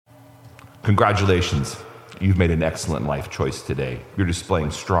Congratulations. You've made an excellent life choice today. You're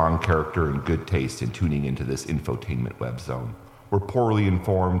displaying strong character and good taste in tuning into this infotainment web zone. We're poorly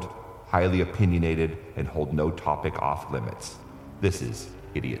informed, highly opinionated, and hold no topic off limits. This is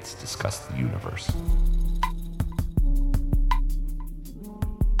Idiots Discuss the Universe.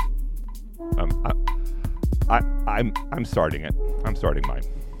 I'm starting it. I'm starting mine.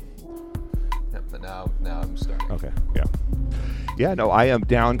 Now I'm starting. Okay, yeah. Yeah, no, I am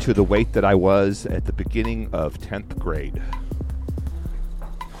down to the weight that I was at the beginning of 10th grade.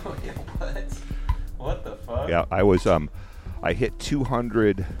 Wait, what? What the fuck? Yeah, I hit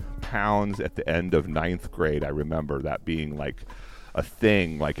 200 pounds at the end of 9th grade. I remember that being like a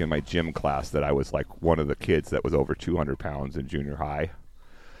thing, like in my gym class, that I was like one of the kids that was over 200 pounds in junior high.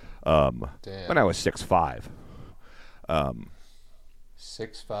 When I was 6'5".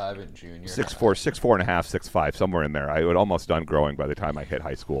 6'5" in junior 6'4", 6'4.5", 6'5", somewhere in there. I was almost done growing by the time I hit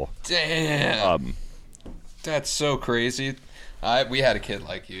high school. Damn. That's so crazy. We had a kid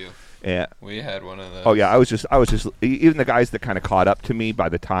like you. Yeah. We had one of those. Oh yeah, I was just even the guys that kind of caught up to me by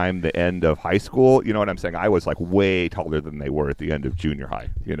the time the end of high school, you know what I'm saying? I was like way taller than they were at the end of junior high,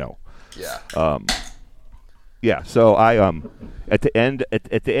 you know. Yeah. Yeah, so I at the end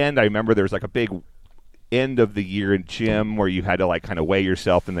I remember there was like a big end of the year in gym where you had to like kind of weigh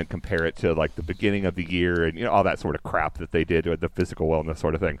yourself and then compare it to like the beginning of the year and, you know, all that sort of crap that they did with the physical wellness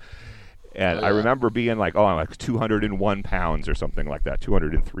sort of thing. And I remember being like, I'm like 201 pounds or something like that,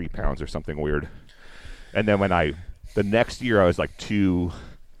 203 pounds or something weird. And then the next year I was like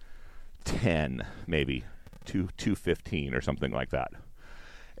 210, maybe 215 or something like that.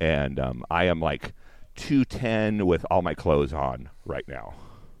 And I am like 210 with all my clothes on right now.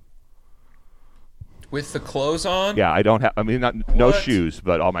 With the clothes on? Yeah, I don't have. I mean, no shoes,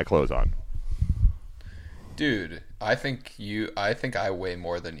 but all my clothes on. Dude, I think I weigh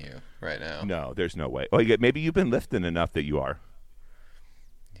more than you right now. No, there's no way. Well, maybe you've been lifting enough that you are.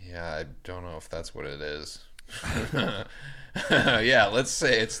 Yeah, I don't know if that's what it is. Yeah, let's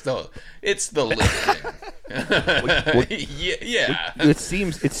say it's the lifting. Yeah. It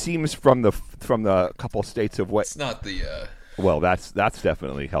seems from the couple states of what. It's not the. Well, that's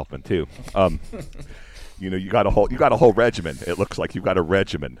definitely helping too. You know, you got a whole regimen. It looks like you've got a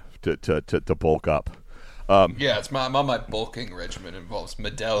regimen to bulk up. Yeah, it's my bulking regimen involves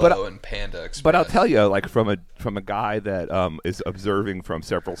Modelo and Panda Express. But I'll tell you, like from a guy that is observing from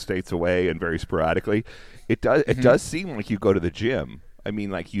several states away and very sporadically, it does seem like you go to the gym. I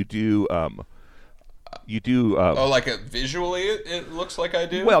mean, like you do. Like visually, it looks like I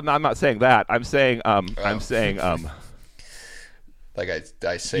do. Well, no, I'm not saying that. I'm saying. Like I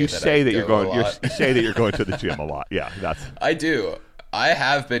say, you that say I that go you're going. a lot. You say that you're going to the gym a lot. Yeah, that's. I do. I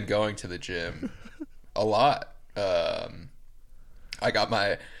have been going to the gym a lot. I got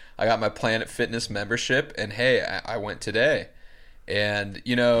my Planet Fitness membership, and hey, I went today, and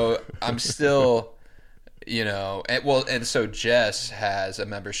you know I'm still, you know, and so Jess has a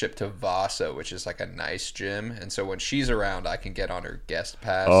membership to Vasa, which is like a nice gym, and so when she's around, I can get on her guest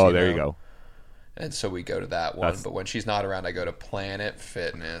pass. Oh, there you go. And so we go to that one. But when she's not around, I go to Planet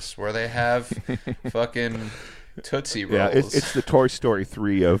Fitness, where they have fucking Tootsie Rolls. Yeah, it's the Toy Story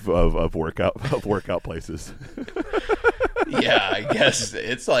 3 of workout places. Yeah, I guess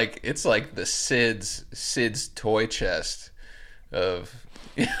it's like the Sid's toy chest of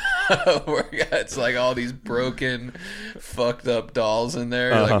it's like all these broken, fucked up dolls in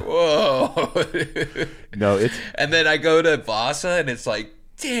there. You're like, whoa. No, and then I go to Vasa, and it's like,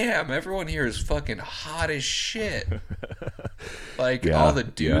 damn, everyone here is fucking hot as shit. Like, all the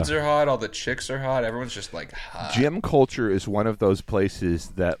dudes are hot, all the chicks are hot, everyone's just like hot. Gym culture is one of those places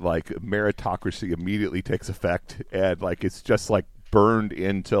that like meritocracy immediately takes effect, and like it's just like burned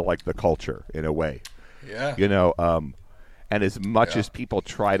into like the culture in a way. Yeah. You know, and as much as people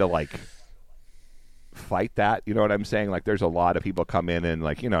try to like fight that, you know what I'm saying? Like there's a lot of people come in and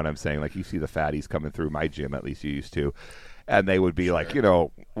like, you know what I'm saying? Like you see the fatties coming through my gym, at least you used to. And they would be like, you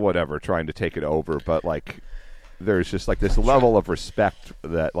know, whatever, trying to take it over. But, like, there's just, like, this level of respect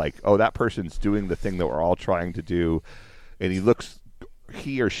that, like, oh, that person's doing the thing that we're all trying to do. And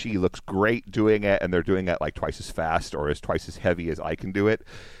he or she looks great doing it. And they're doing it, like, twice as fast or twice as heavy as I can do it.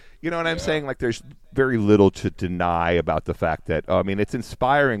 You know what I'm saying? Like, there's very little to deny about the fact that, I mean, it's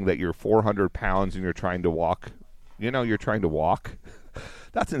inspiring that you're 400 pounds and you're trying to walk. You know, you're trying to walk.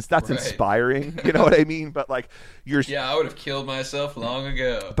 That's inspiring, you know what I mean? But like I would have killed myself long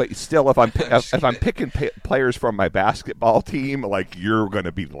ago. But still, if I'm picking players from my basketball team, like you're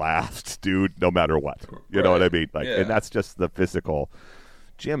gonna be last, dude, no matter what. You know what I mean? Like, and that's just the physical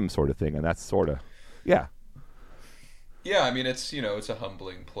gym sort of thing, and that's sort of, yeah. Yeah, I mean, it's, it's a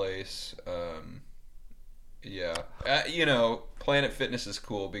humbling place. Yeah. Planet Fitness is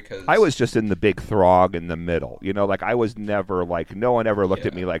cool because I was just in the big throng in the middle. Like I was never like, no one ever looked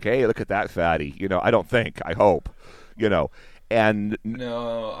at me like, hey, look at that fatty. I don't think. I hope. And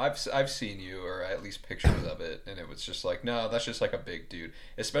no, I've seen you, or at least pictures of it, and it was just like, no, that's just like a big dude.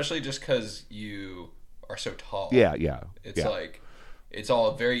 Especially just because you are so tall. Yeah. It's like it's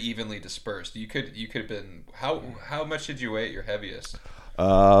all very evenly dispersed. You could have been how much did you weigh at your heaviest?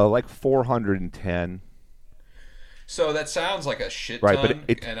 Like 410. So that sounds like a shit ton,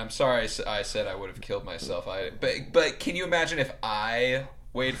 and I'm sorry I said I would have killed myself. But can you imagine if I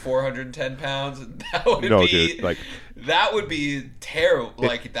weighed 410 pounds? That would be terrible.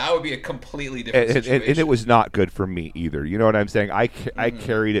 That would be a completely different situation. And it was not good for me either. You know what I'm saying? I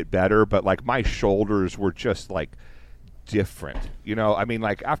carried it better, but like my shoulders were just like different. I mean,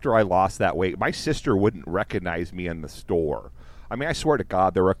 like after I lost that weight, my sister wouldn't recognize me in the store. I mean, I swear to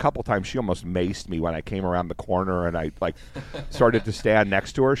God, there were a couple times she almost maced me when I came around the corner and I like started to stand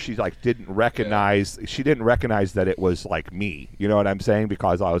next to her. She like didn't recognize that it was like me. You know what I'm saying?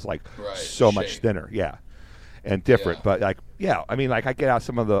 Because I was like much thinner, and different. Yeah. But like, I mean, like I get out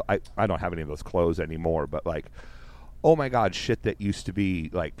some of the I don't have any of those clothes anymore. But like, oh my God, shit that used to be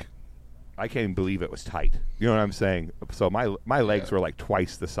like, I can't even believe it was tight. You know what I'm saying? So my legs were like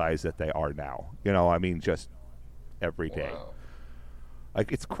twice the size that they are now. I mean, just every day. Wow.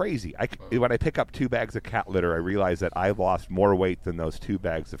 Like, it's crazy. When I pick up 2 bags of cat litter, I realize that I lost more weight than those 2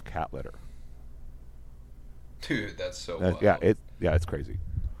 bags of cat litter. Dude, that's so wild. Yeah, it's crazy.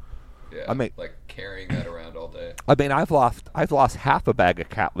 Yeah, I mean, like carrying that around all day. I mean, I've lost half a bag of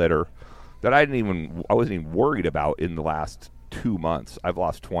cat litter that I wasn't even worried about in the last 2 months. I've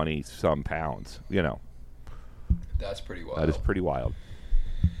lost 20-some pounds, That's pretty wild. That is pretty wild.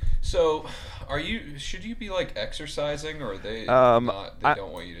 So, should you be like exercising, or they don't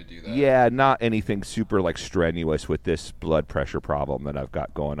want you to do that? Yeah, not anything super like strenuous with this blood pressure problem that I've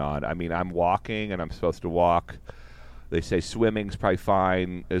got going on. I mean, I'm walking and I'm supposed to walk. They say swimming's probably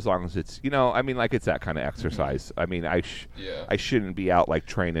fine as long as it's, I mean, like it's that kind of exercise. I mean, I shouldn't be out like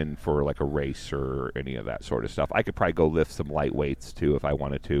training for like a race or any of that sort of stuff. I could probably go lift some light weights too if I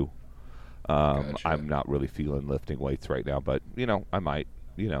wanted to. Gotcha. I'm not really feeling lifting weights right now, but I might.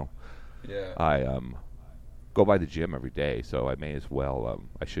 I go by the gym every day, so I may as well.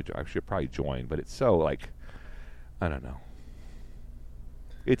 I should probably join, but it's so like, I don't know.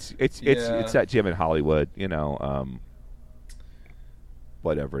 It's that gym in Hollywood,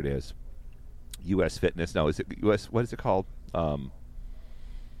 whatever it is. U.S. Fitness. No, is it U.S.? What is it called? The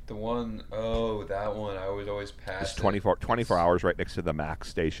one, that one. I was always past. It's 24 hours right next to the Max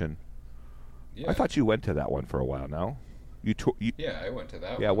station. Yeah. I thought you went to that one for a while. No. Yeah, I went to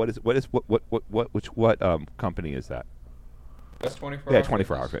that one. Yeah, what company is that? That's 24 Yeah,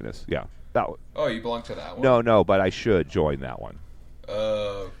 24 Hour Fitness. Yeah. That one. Oh, you belong to that one? No, but I should join that one.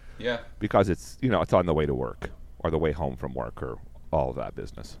 Yeah. Because it's, it's on the way to work or the way home from work or all of that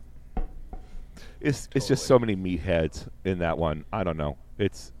business. It's just so many meatheads in that one. I don't know.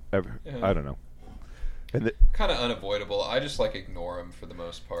 I don't know. And kind of unavoidable. I just like ignore them for the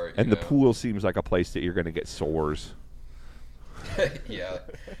most part. And the pool seems like a place that you're going to get sores. Yeah,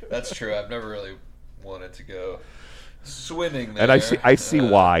 that's true. I've never really wanted to go swimming there. And I see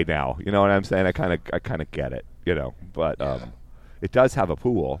why now. You know what I'm saying? I kind of get it. But it does have a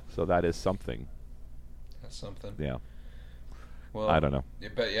pool, so that is something. That's something. Yeah. Well, I don't know.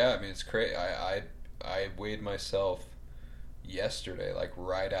 But yeah, I mean, it's crazy. I weighed myself yesterday, like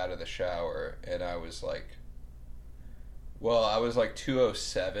right out of the shower, and I was like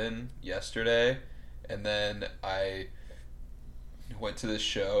 207 yesterday, and then I went to this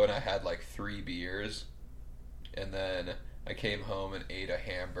show and I had like 3 beers, and then I came home and ate a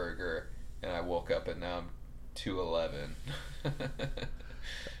hamburger, and I woke up and now I'm 211.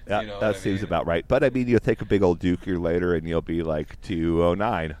 That seems about right. But I mean, you'll take a big old dookie later and you'll be like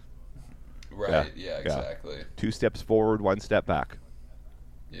 209. Right, yeah, exactly. 2 steps forward, 1 step back.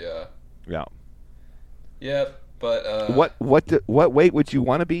 Yeah. Yeah. Yeah, but what weight would you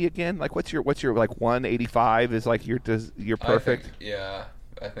want to be again? Like what's your like 185 is like your perfect?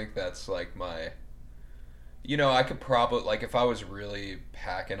 I think that's like my, I could probably, like, if I was really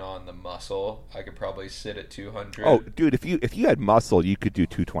packing on the muscle, I could probably sit at 200. Oh, dude, if you had muscle, you could do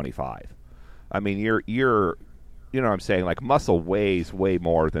 225. I mean, you're what I'm saying? Like muscle weighs way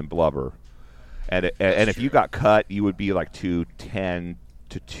more than blubber. And if you got cut, you would be like 210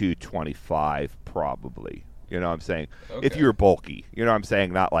 to 225 probably. You know what I'm saying? Okay. If you were bulky. You know what I'm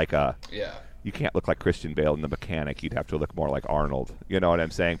saying? Not like a you can't look like Christian Bale in The Mechanic. You'd have to look more like Arnold. You know what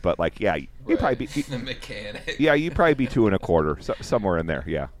I'm saying? But like, yeah, you'd probably be The Mechanic. Yeah, you'd probably be 2 1/4, somewhere in there.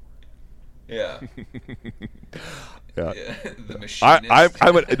 Yeah. Yeah. Yeah. The Machinist.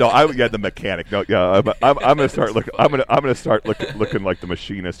 The Mechanic. No, yeah, I'm gonna start looking. I'm gonna start looking like the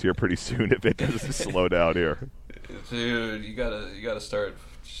Machinist here pretty soon if it doesn't slow down here. Dude, you gotta start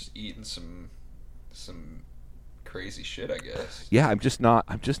just eating some crazy shit, I guess. Yeah, I'm just not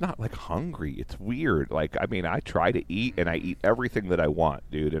like hungry. It's weird. Like, I mean, I try to eat and I eat everything that I want,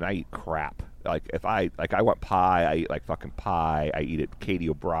 dude, and I eat crap. Like, if I want pie, I eat like fucking pie. I eat at Katie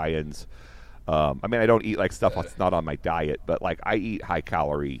O'Brien's. I mean, I don't eat like stuff that's not on my diet, but like I eat high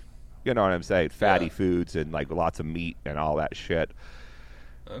calorie, you know what I'm saying, fatty foods and like lots of meat and all that shit.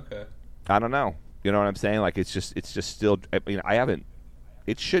 Okay. I don't know. You know what I'm saying? Like it's just still. I mean,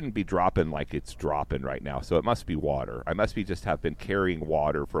 it shouldn't be dropping like it's dropping right now. So it must be water. I must have been carrying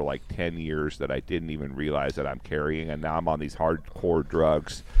water for like 10 years that I didn't even realize that I'm carrying, and now I'm on these hardcore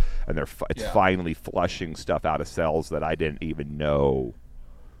drugs, and it's finally flushing stuff out of cells that I didn't even know.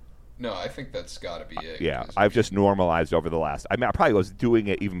 No, I think that's got to be it. Yeah, I've just normalized over the last. I mean, I probably was doing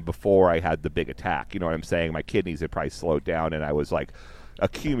it even before I had the big attack. You know what I'm saying? My kidneys had probably slowed down, and I was like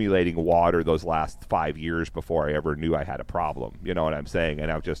accumulating water those last 5 years before I ever knew I had a problem. You know what I'm saying?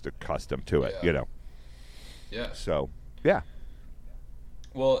 And I'm just accustomed to it. You know. Yeah. So, yeah.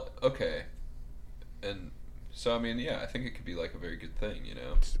 Well, okay, and so I mean, yeah, I think it could be like a very good thing. You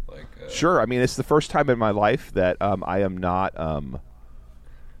know, like. Sure. I mean, it's the first time in my life that I am not.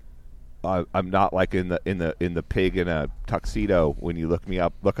 I'm not like in the pig in a tuxedo. When you look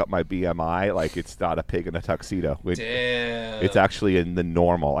up my BMI, like it's not a pig in a tuxedo. Damn. It's actually in the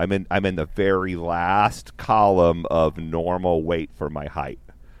normal. I'm in the very last column of normal weight for my height,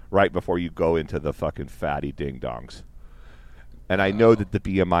 right before you go into the fucking fatty ding dongs. And I know that the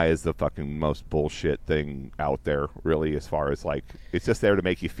BMI is the fucking most bullshit thing out there, really, as far as like it's just there to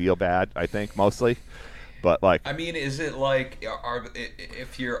make you feel bad. I think mostly. But like, I mean, is it like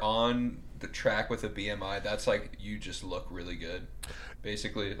if you're on the track with a BMI, that's like you just look really good,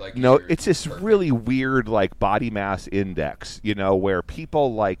 basically? Like no, it's this really weird like body mass index, you know, where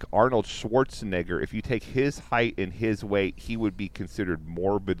people like Arnold Schwarzenegger, if you take his height and his weight, he would be considered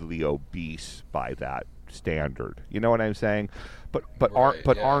morbidly obese by that standard. You know what I'm saying? But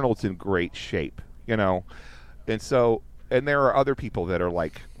Arnold's in great shape, you know, and there are other people that are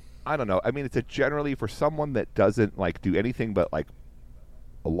like. I don't know. I mean, it's generally for someone that doesn't like do anything but like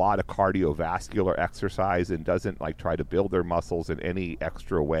a lot of cardiovascular exercise and doesn't like try to build their muscles in any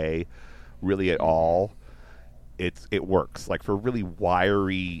extra way, really at all. It works. Like for really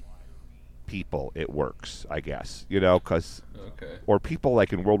wiry people, it works. I guess or people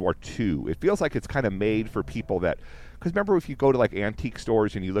like in World War II. It feels like it's kind of made for people that. Because remember, if you go to like antique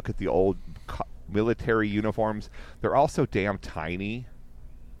stores and you look at the old military uniforms, they're all so damn tiny.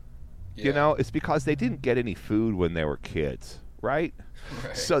 Yeah. You know, it's because they didn't get any food when they were kids, right?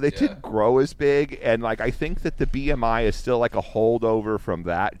 So they didn't grow as big, and like I think that the BMI is still like a holdover from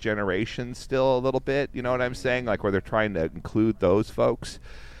that generation still a little bit, you know what I'm saying? Like where they're trying to include those folks,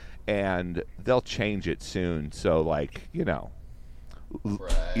 and they'll change it soon. So like, you know,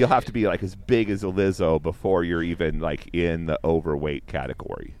 you'll have to be like as big as a Lizzo before you're even like in the overweight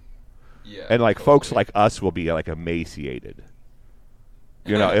category. Yeah. And like folks like us will be like emaciated.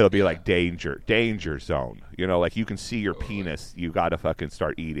 You know, it'll be like danger zone. You know, like you can see your penis. You got to fucking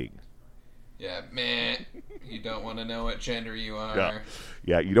start eating. Yeah, man. You don't want to know what gender you are.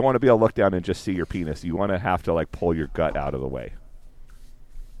 Yeah, you don't want to be able to look down and just see your penis. You want to have to like pull your gut out of the way.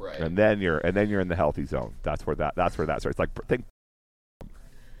 Right. And then you're in the healthy zone. That's where that starts. Like think.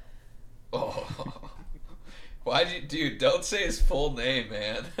 Oh. Dude, don't say his full name,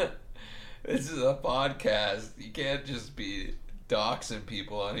 man. This is a podcast. You can't just be doxing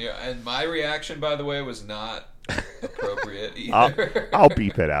people on here. And my reaction, by the way, was not appropriate either. I'll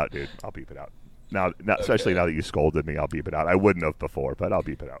beep it out, dude. I'll beep it out. Now, especially now that you scolded me, I'll beep it out. I wouldn't have before, but I'll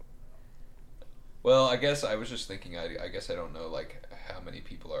beep it out. Well, I guess I was just thinking, I guess I don't know like how many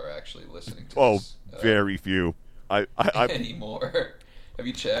people are actually listening to this. Very few. I anymore. Have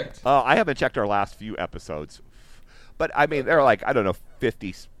you checked? I haven't checked our last few episodes. But, I mean, they're like, I don't know,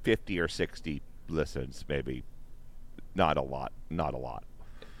 50 or 60 listens, maybe. Not a lot.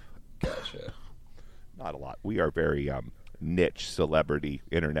 Gotcha. Not a lot. We are very niche celebrity,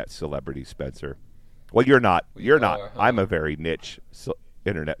 internet celebrity, Spencer. Well, you're not. You're not. Huh? I'm a very niche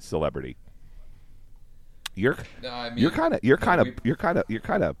internet celebrity. You're kind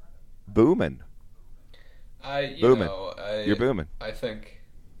of booming. You're booming. I think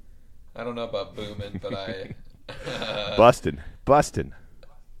I don't know about booming, but I busting.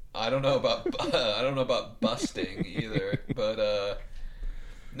 I don't know about I don't know about busting either, but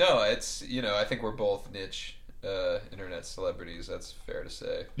no, it's I think we're both niche internet celebrities. That's fair to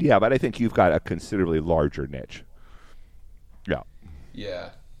say. Yeah, but I think you've got a considerably larger niche. Yeah. Yeah.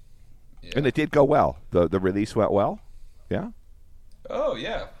 And it did go well. The release went well. Yeah. Oh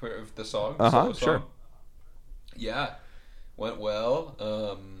yeah, for the song. Sure. Song. Yeah, went well.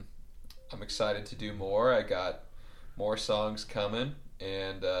 I'm excited to do more. I got more songs coming,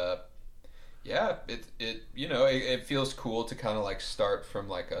 and yeah, it feels cool to kind of like start from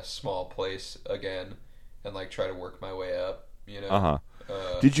like a small place again, and like try to work my way up.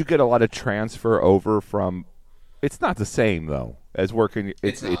 Did you get a lot of transfer over from? It's not the same though as working.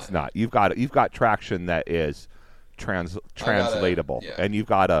 It's not. You've got traction that is translatable, and you've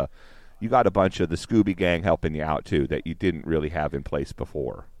got a bunch of the Scooby Gang helping you out too that you didn't really have in place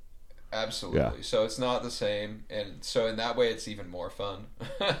before. Absolutely. Yeah. So it's not the same, and so in that way, it's even more fun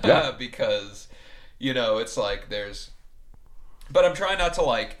because it's like there's. But I'm trying not to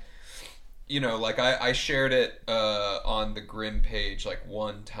like, like I shared it on the Grimm page like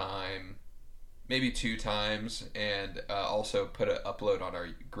one time, maybe two times, and also put an upload on our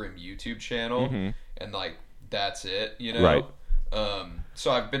Grimm YouTube channel, and like that's it, Right.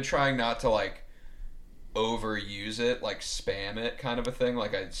 So I've been trying not to like overuse it, like spam it kind of a thing.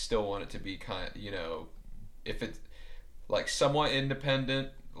 Like I still want it to be kind of, if it's like somewhat independent,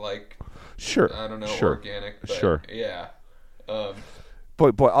 like sure, I don't know, sure. organic, but sure. Yeah.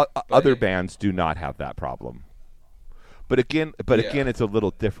 But other bands do not have that problem. But again, it's a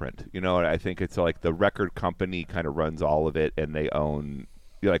little different. I think it's like the record company kind of runs all of it, and they own.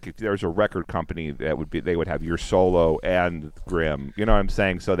 Like if there's a record company they would have your solo and Grimm. You know what I'm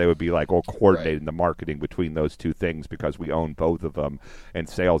saying? So they would be like, coordinating the marketing between those two things because we own both of them, and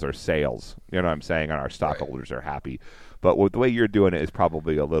sales are sales. You know what I'm saying? And our stockholders are happy. But the way you're doing it is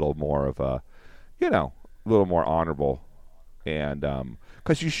probably a little more of a, a little more honorable, and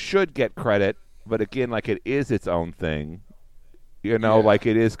because you should get credit, but again, like it is its own thing. Like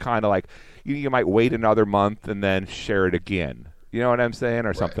it is kind of like you might wait another month and then share it again. You know what I'm saying?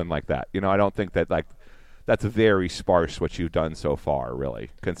 Or something like that. I don't think that like that's very sparse what you've done so far, really,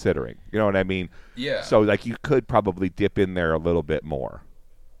 considering. You know what I mean? Yeah. So like you could probably dip in there a little bit more.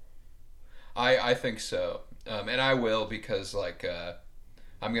 I think so. And I will because like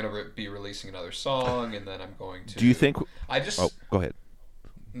I'm going to be releasing another song, and then I'm going to... Do you think... Oh, go ahead.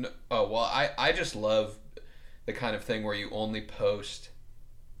 No, well, I just love the kind of thing where you only post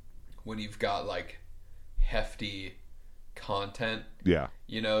when you've got like hefty content,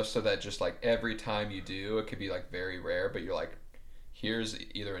 so that just like every time you do, it could be like very rare, but you're like, here's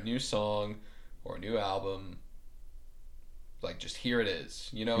either a new song or a new album, like just here it is,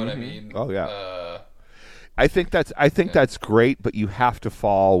 what I mean? Oh yeah. I think that's great, but you have to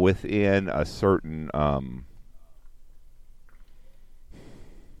fall within a certain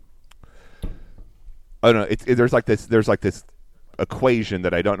I don't know, there's like this equation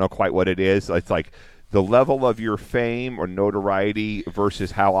that I don't know quite what it is. It's like the level of your fame or notoriety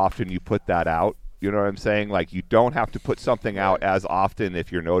versus how often you put that out. You know what I'm saying? Like you don't have to put something out as often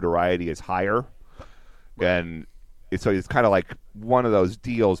if your notoriety is higher. And so it's kind of like one of those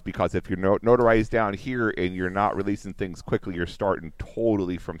deals, because if your notoriety is down here and you're not releasing things quickly, you're starting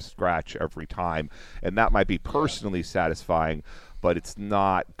totally from scratch every time. And that might be personally satisfying, but it's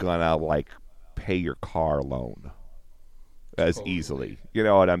not going to like pay your car loan as easily. You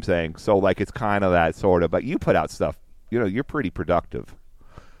know what I'm saying? So like it's kind of that sort of, but you put out stuff, you're pretty productive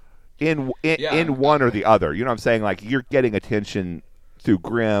in one or the other. You know what I'm saying? Like you're getting attention through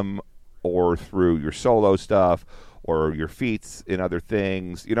Grimm or through your solo stuff or your feats in other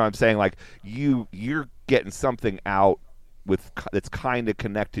things. You know what I'm saying? Like you're getting something out that's kind of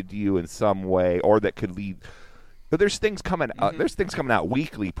connected to you in some way, or that could lead. But there's things coming out. There's things coming out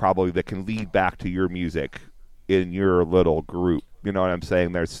weekly probably that can lead back to your music in your little group. You know what I'm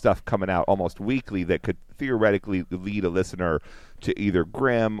saying? There's stuff coming out almost weekly that could theoretically lead a listener to either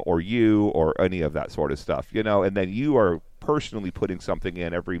Grimm or you or any of that sort of stuff, and then you are personally putting something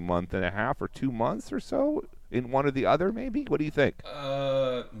in every month and a half or 2 months or so in one or the other, maybe? What do you think?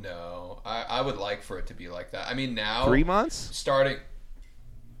 No. I would like for it to be like that. I mean, now 3 months? Starting...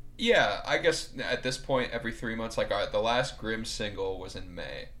 Yeah, I guess at this point, every 3 months, like the last Grimm single was in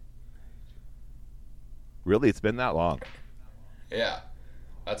May. Really? It's been that long? Yeah.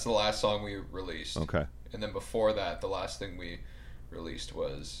 That's the last song we released. Okay. And then before that, the last thing we released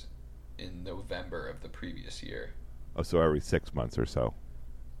was in November of the previous year. Oh, so every 6 months or so.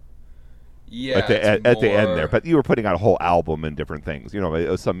 Yeah, at the end there, but you were putting out a whole album and different things. It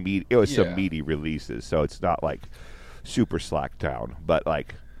was some meaty releases, so it's not like super slack down. But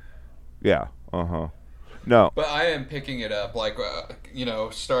like, Yeah. Uh-huh. No. But I am picking it up, like,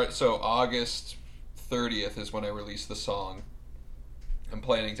 so August 30th is when I release the song. I'm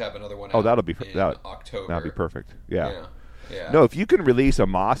planning to have another one out in October. That'll be perfect. Yeah. Yeah. No, if you can release a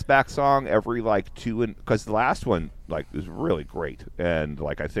Mossback song every like because the last one like is really great, and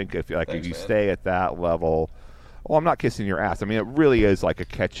like I think if you stay at that level, well, I'm not kissing your ass. I mean, it really is like a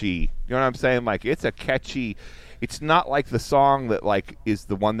catchy. You know what I'm saying? Like it's a catchy. It's not like the song that like is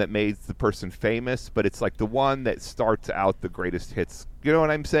the one that made the person famous, but it's like the one that starts out the greatest hits. You know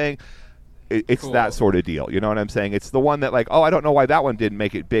what I'm saying? It's cool. That sort of deal. You know what I'm saying? It's the one that like, oh, I don't know why that one didn't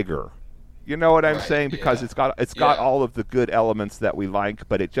make it bigger. You know what I'm saying? Because it's got all of the good elements that we like,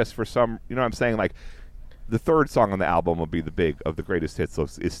 but it just for some, you know what I'm saying? Like the third song on the album will be the greatest hits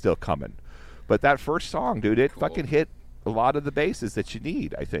is still coming. But that first song, dude, it fucking hit a lot of the bases that you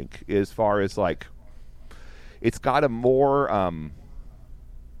need, I think, as far as like it's got a more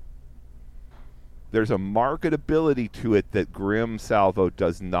there's a marketability to it that Grim Salvo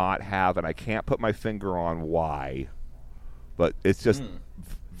does not have, and I can't put my finger on why. But it's just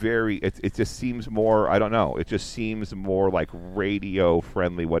it just seems more, I don't know, it just seems more like radio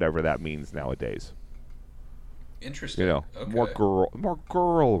friendly, whatever that means nowadays. Interesting. You know, okay. more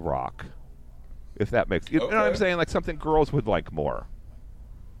girl rock. If that makes you know what I'm saying, like something girls would like more.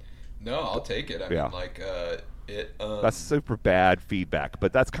 No, I'll take it. I mean, like that's super bad feedback,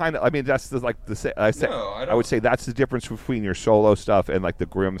 but that's kind of. I mean, that's I would say that's the difference between your solo stuff and like the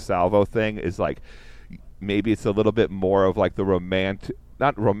Grim Salvo thing is like maybe it's a little bit more of like the romantic,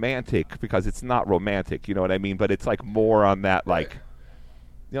 not romantic because it's not romantic. You know what I mean? But it's like more on that like,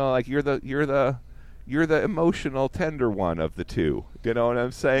 you know, like you're the emotional tender one of the two. You know what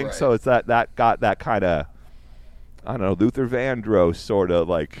I'm saying? Right. So it's that got that kind of, I don't know, Luther Vandross sort of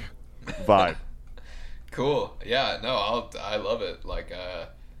like vibe. Cool. Yeah. No, I love it. Like, I'm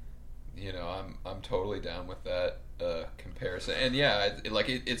totally down with that comparison. And yeah,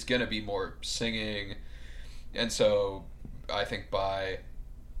 it's gonna be more singing, and so I think I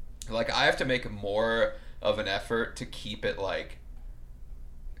have to make more of an effort to keep it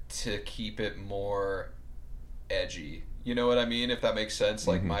more edgy. You know what I mean? If that makes sense.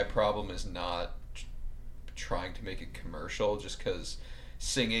 Like my problem is not trying to make it commercial just because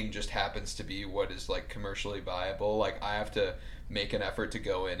singing just happens to be what is like commercially viable. Like I have to make an effort to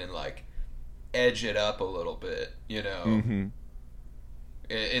go in and like edge it up a little bit, you know,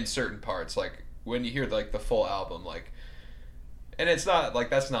 in certain parts. Like when you hear like the full album, like, and it's not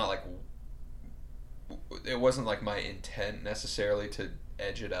like that's not like it wasn't like my intent necessarily to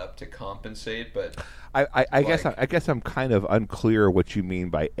edge it up to compensate, but I guess I'm kind of unclear what you mean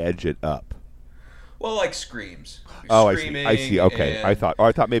by edge it up. Well, like screams. Oh, I see. Okay, I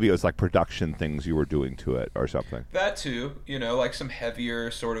thought maybe it was like production things you were doing to it or something. That too, you know, like some heavier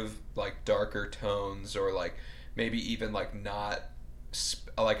sort of like darker tones, or like maybe even like not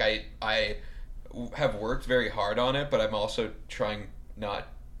like I have worked very hard on it, but I'm also trying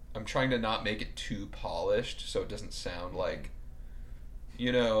to not make it too polished so it doesn't sound like,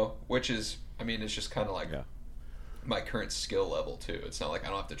 you know, which is, I mean, it's just kind of like my current skill level too. It's not like I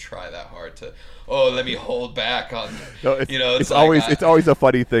don't have to try that hard to let me hold back on you know, it's always a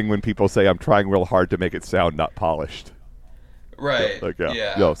funny thing when people say I'm trying real hard to make it sound not polished. Right.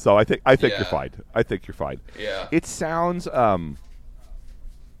 No, so I think you're fine. I think you're fine. Yeah. It sounds I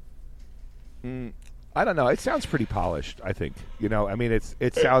don't know, it sounds pretty polished, I think. You know, I mean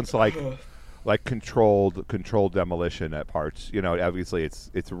it sounds like controlled demolition at parts. You know, obviously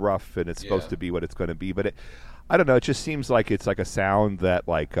it's rough and it's supposed to be what it's going to be, but I don't know. It just seems like it's like a sound that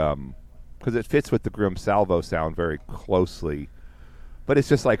like because it fits with the Grim Salvo sound very closely. But it's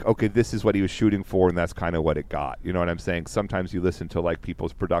just like, okay, this is what he was shooting for, and that's kind of what it got. You know what I'm saying? Sometimes you listen to like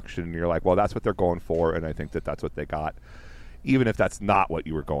people's production, and you're like, well, that's what they're going for, and I think that that's what they got, even if that's not what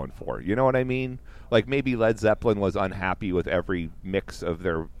you were going for. You know what I mean? Like maybe Led Zeppelin was unhappy with every mix of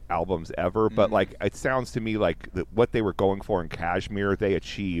their albums ever, but like it sounds to me like what they were going for in Kashmir, they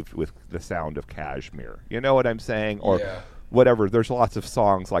achieved with the sound of Kashmir. You know what I'm saying? Or whatever. There's lots of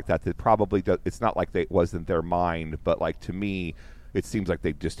songs like that probably it's not like it wasn't their mind, but like to me, it seems like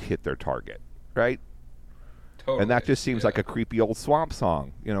they just hit their target, right? Totally. And that just seems like a creepy old swamp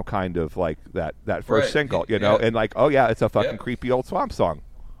song, you know, kind of like that first single, you know, and like, oh yeah, it's a fucking creepy old swamp song,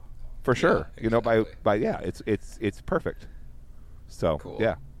 for sure. Exactly. You know, by it's perfect. So cool.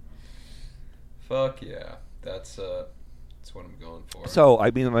 Yeah. Fuck yeah, that's what I'm going for. So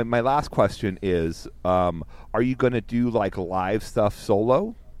I mean, my last question is, are you going to do like live stuff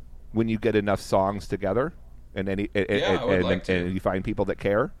solo when you get enough songs together, and I would like to. And you find people that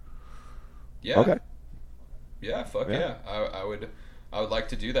care? Yeah. Okay. Yeah, fuck yeah. I I would like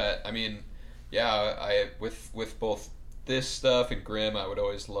to do that. I mean, yeah, I with both this stuff and Grim, I would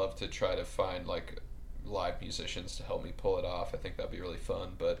always love to try to find like live musicians to help me pull it off. I think that'd be really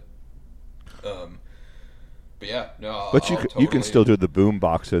fun. But yeah, no. But you Totally, you can still do the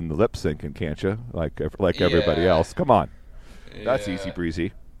boombox and the lip syncing, can't you? Like everybody else. Come on, that's easy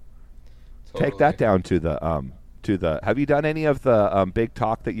breezy. Totally. Take that down to the. Have you done any of the big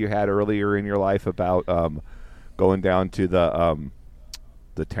talk that you had earlier in your life about going down to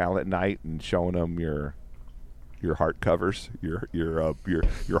the talent night and showing them your heart covers,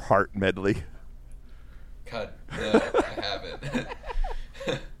 your heart medley? God, no, I haven't.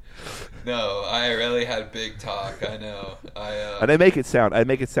 No, I really had big talk. I know. And I make it sound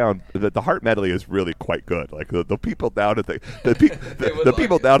that the heart medley is really quite good. Like the people down at the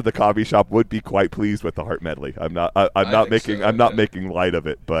people down at the coffee shop would be quite pleased with the heart medley. I'm not making light of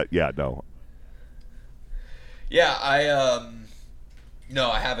it, but yeah, no. Yeah,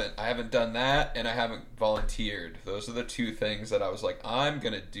 no, I haven't done that, and I haven't volunteered. Those are the two things that I was like, I'm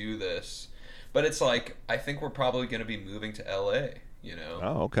gonna do this. But it's like, I think we're probably gonna be moving to LA, you know.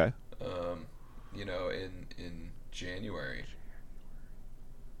 Oh, okay. In January.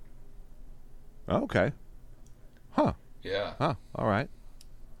 Oh, okay. Huh. Yeah. Huh. All right.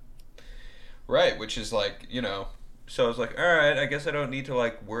 Right, which is like, so I was like, all right, I guess I don't need to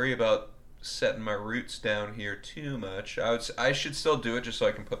like worry about setting my roots down here too much. I should still do it just so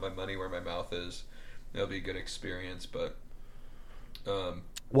I can put my money where my mouth is. It'll be a good experience, but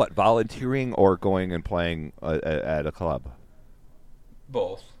what, volunteering or going and playing at a club?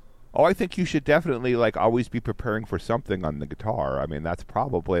 Both. Oh, I think you should definitely like always be preparing for something on the guitar. I mean, that's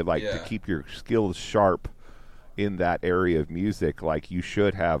probably like to keep your skills sharp in that area of music. Like you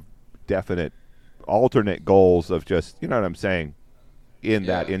should have definite alternate goals of just, you know what I'm saying, in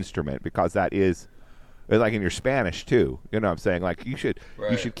that instrument, because that is like in your Spanish too. You know what I'm saying? Like you should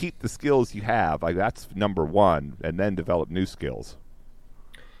keep the skills you have. Like that's number one, and then develop new skills.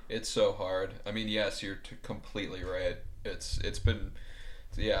 It's so hard. I mean, yes, you're completely right. It's been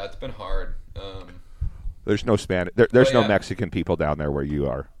hard. There's no Spanish. There's no Mexican people down there where you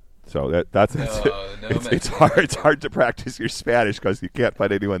are, so it's hard. It's hard to practice your Spanish because you can't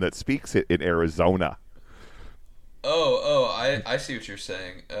find anyone that speaks it in Arizona. I see what you're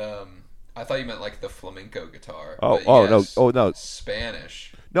saying. I thought you meant like the flamenco guitar. No,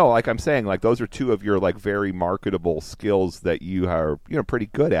 Spanish. No, like I'm saying, like those are two of your like very marketable skills that you are, pretty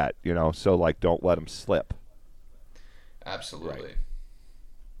good at. So like don't let them slip. Absolutely. Right.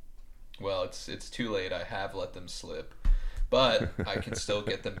 Well, it's too late. I have let them slip, but I can still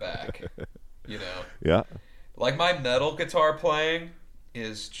get them back. Yeah. Like my metal guitar playing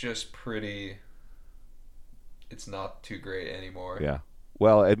is just pretty. It's not too great anymore. Yeah.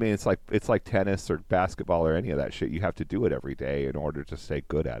 Well, I mean, it's like tennis or basketball or any of that shit. You have to do it every day in order to stay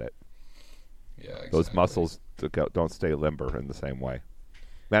good at it. Yeah. Exactly. Those muscles don't stay limber in the same way.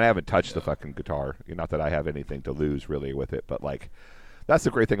 Man, I haven't touched the fucking guitar. Not that I have anything to lose really with it, but like. That's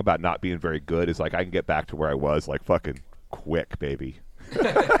the great thing about not being very good is like I can get back to where I was like fucking quick, baby.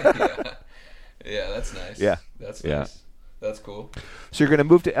 Yeah, that's nice. Yeah, that's nice. That's cool. So you're gonna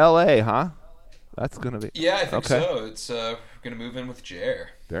move to LA, huh? That's gonna be. Yeah, I think so. It's gonna move in with Jer.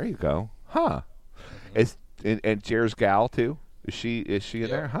 There you go, huh? Mm-hmm. And Jer's gal too? Is she in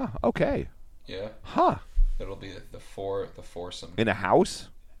there? Huh? Okay. Yeah. Huh? It'll be the foursome in a house.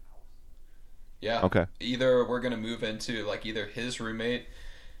 Yeah. Okay. Either we're gonna move into like either his roommate,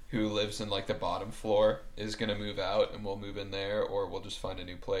 who lives in like the bottom floor, is gonna move out and we'll move in there, or we'll just find a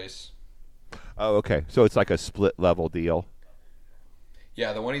new place. Oh, okay. So it's like a split level deal.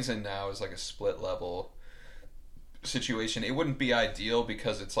 Yeah, the one he's in now is like a split level situation. It wouldn't be ideal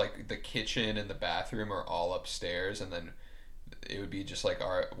because it's like the kitchen and the bathroom are all upstairs, and then it would be just like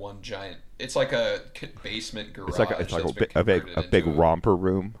our one giant. It's like a basement garage. It's like a big romper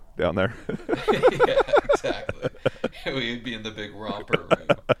room down there. Yeah, exactly. We'd be in the big romper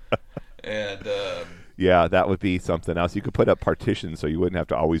room, and yeah, that would be something else. You could put up partitions so you wouldn't have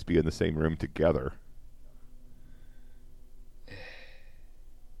to always be in the same room together.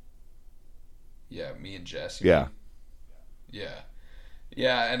 Yeah, me and Jess. Yeah.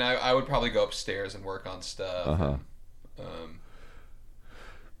 Yeah, and I would probably go upstairs and work on stuff. Uh-huh.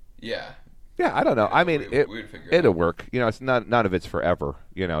 Yeah. Yeah, I don't know. I mean, it'll work. It's none of it's forever.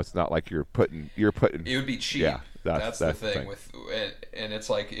 It's not like you're putting. It would be cheap. Yeah, that's the thing with, and it's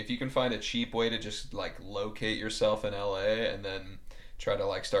like if you can find a cheap way to just like locate yourself in LA and then try to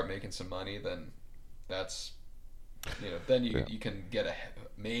like start making some money, then that's, then you can get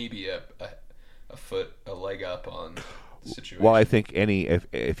maybe a leg up on. situation. Well, I think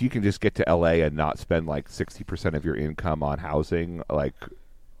if you can just get to LA and not spend like 60% of your income on housing, like,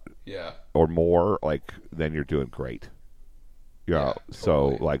 yeah, or more, like, then you're doing great. Yeah,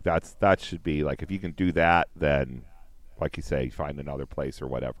 so totally. like that should be like, if you can do that, then like you say, find another place or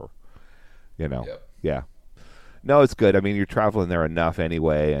whatever. Yep. Yeah. No, it's good. I mean, you're traveling there enough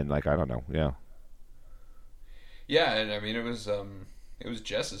anyway, and like, I don't know. Yeah. Yeah, and I mean it was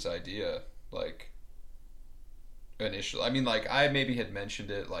Jess's idea, like, initially. I mean, like, I maybe had mentioned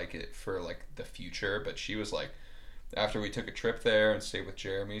it like it for like the future, but she was like, after we took a trip there and stayed with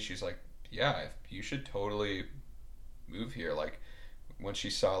Jeremy, she's like, yeah, you should totally move here. Like, when she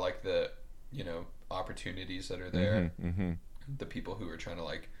saw like the opportunities that are there, the people who are trying to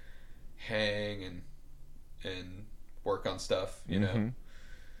like hang and work on stuff,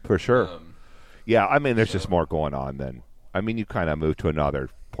 For sure. Yeah, I mean, there's so- just more going on than. I mean, you kind of moved to another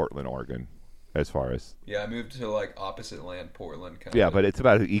Portland, Oregon, as far as. Yeah, I moved to like opposite land, Portland. Kind Yeah, of. but it's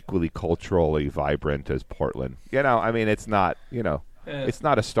about as equally culturally vibrant as Portland. I mean, it's not. It's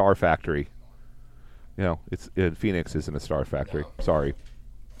not a star factory. Phoenix isn't a star factory. No. Sorry.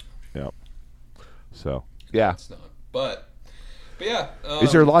 Yeah. So yeah. It's not. But yeah.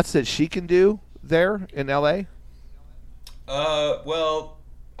 Is there lots that she can do there in LA? Well,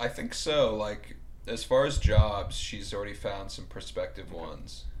 I think so. Like, as far as jobs, she's already found some prospective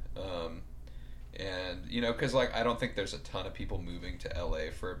ones. And because like I don't think there's a ton of people moving to LA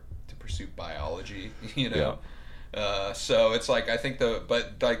to pursue biology. Yeah. So it's like I think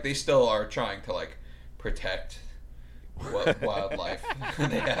but like they still are trying to like protect what wildlife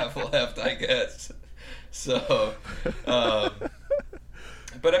they have left, I guess. So,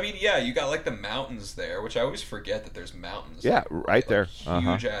 but I mean, yeah, you got like the mountains there, which I always forget that there's mountains. Yeah, like, right there.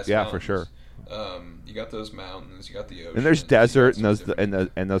 huge ass. Yeah, mountains. for sure. You got those mountains. You got the ocean. And there's you desert got and some those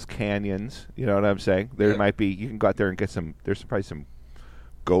different- and those canyons. You know what I'm saying? There Yep. might be. You can go out there and get some. There's probably some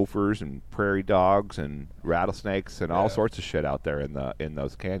gophers and prairie dogs and rattlesnakes and all Yeah. sorts of shit out there in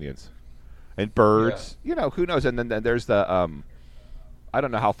those canyons, and birds. Who knows? And then there's the. I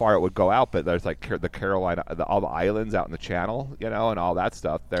don't know how far it would go out, but there's like the Carolina, all the islands out in the Channel, and all that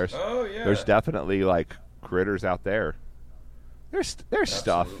stuff. There's definitely like critters out there. There's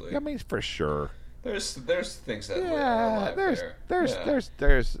stuff. Absolutely. I mean, for sure. There's things that are Yeah, alive there.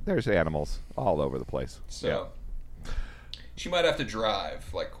 there's animals all over the place. So she might have to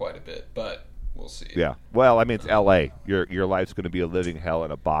drive like quite a bit, but we'll see. Yeah. Well, I mean, it's L.A. Your life's going to be a living hell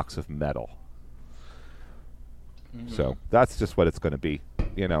in a box of metal. So that's just what it's going to be.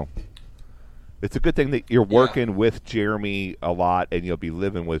 It's a good thing that you're working with Jeremy a lot, and you'll be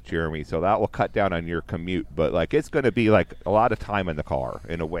living with Jeremy, so that will cut down on your commute. But like, it's going to be like a lot of time in the car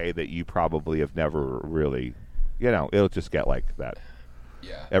in a way that you probably have never really. It'll just get like that.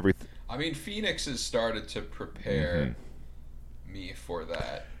 Yeah. I mean, Phoenix has started to prepare me for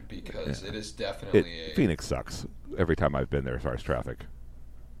that because it is definitely Phoenix sucks every time I've been there as far as traffic.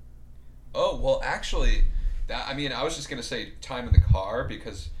 Oh, well, actually, I was just going to say time in the car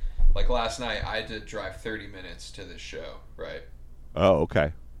because, like, last night I did drive 30 minutes to this show, right? Oh,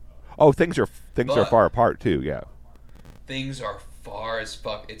 okay. Oh, things are far apart, too, yeah. Things are far as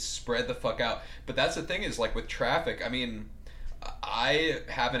fuck. It's spread the fuck out. But that's the thing is, like, with traffic, I mean, I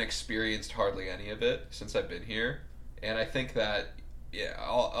haven't experienced hardly any of it since I've been here. And I think that, yeah,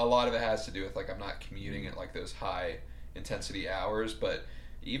 a lot of it has to do with, like, I'm not commuting at, like, those high intensity hours. But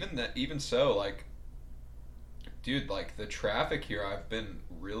even so, like, dude, like, the traffic here, I've been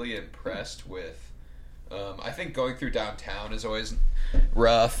really impressed with. I think going through downtown is always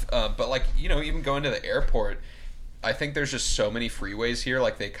rough. But, like, even going to the airport, I think there's just so many freeways here.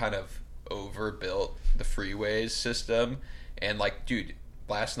 Like, they kind of overbuilt the freeways system. And, like, dude,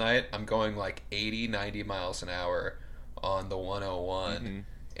 last night I'm going, like, 80, 90 miles an hour on the 101.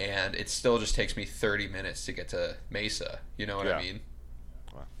 And it still just takes me 30 minutes to get to Mesa. You know what I mean?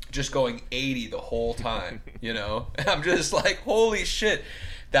 Just going 80 the whole time, I'm just like, holy shit.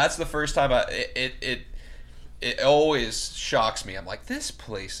 That's the first time it always shocks me. I'm like, this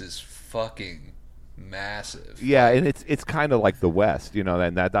place is fucking massive. Yeah, and it's kind of like the West,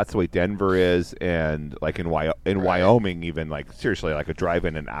 and that's the way Denver is, and like in Wyoming, even, like, seriously, like a drive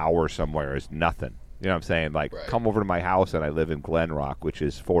in an hour somewhere is nothing. You know what I'm saying? Like, come over to my house, and I live in Glen Rock, which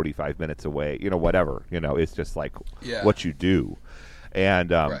is 45 minutes away. Whatever. It's just like what you do.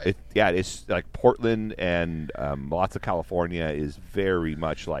 And it's like Portland and lots of California is very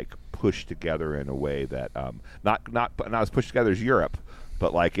much like pushed together in a way that not as pushed together as Europe,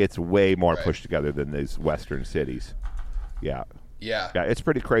 but like it's way more pushed together than these Western cities. Yeah, it's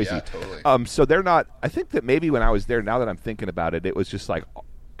pretty crazy. Yeah, totally. So they're not. I think that maybe when I was there, now that I'm thinking about it, it was just like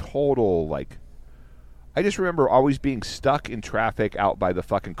total like I just remember always being stuck in traffic out by the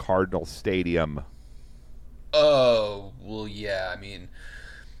fucking Cardinal Stadium. Oh, well, yeah. I mean,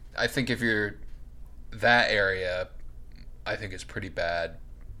 I think if you're that area, I think it's pretty bad.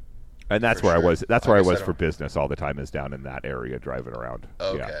 And that's where I was. That's where I was for business all the time. Is down in that area driving around.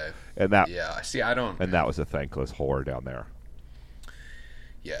 Okay. Yeah. And that. Yeah. See, I don't. And that was a thankless whore down there.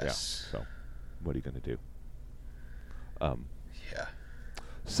 Yes. Yeah. So, what are you going to do? Yeah.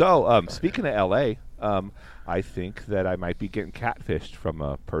 So, speaking of L.A., I think that I might be getting catfished from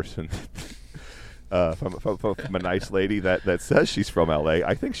a person, from a nice lady that says she's from L.A.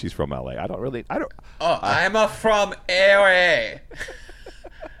 I think she's from L.A. I don't. Oh, I'm a from L.A.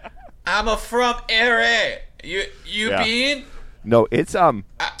 I'm a from LA. You Yeah. been? No, it's I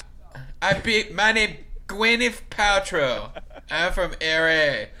be. My name Gwyneth Paltrow. I'm from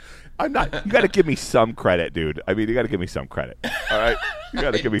LA. I'm not. You got to give me some credit, dude. I mean, you got to give me some credit. All right, you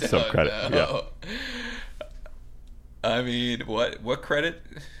got to give me some credit. know. Yeah. I mean, what credit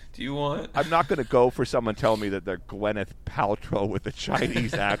do you want? I'm not going to go for someone telling me that they're Gwyneth Paltrow with a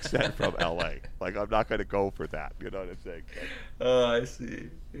Chinese accent from L.A. Like, I'm not going to go for that. You know what I'm saying? Like, Oh, I see.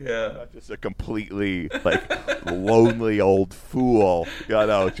 Yeah. not just a completely lonely old fool. You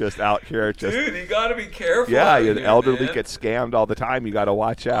know, just out here. Just Dude, you gotta be careful. yeah, out the here, elderly man. get scammed all the time. You got to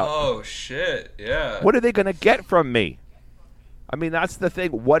watch out. Oh shit! Yeah. What are they going to get from me? I mean, that's the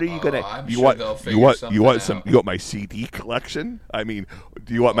thing. What are you gonna? I'm You sure want? they'll You figure want? something You want some? out. You want my CD collection? I mean,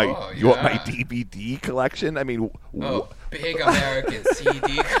 do you want my? Oh, You want my yeah. DVD collection? I mean, Oh, big American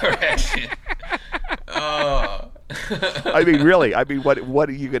CD correction. Oh. I mean, really. I mean, what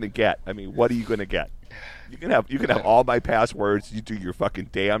are you gonna get? I mean, what are you gonna get? You can have all my passwords. You do your fucking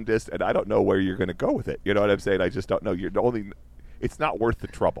damnedest, and I don't know where you're gonna go with it. You know what I'm saying? I just don't know. You're the only. It's not worth the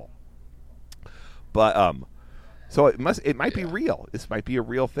trouble. But so it might be real. This might be a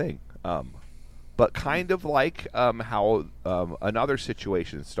real thing. But kind of like how another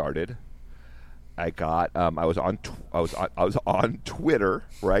situation started. I was on Twitter,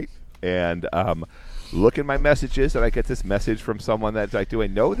 right? And look at my messages, and I get this message from someone that's like, do I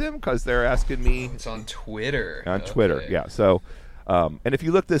know them? Because they're asking me It's on Twitter. on Twitter. Okay. Yeah. So, and if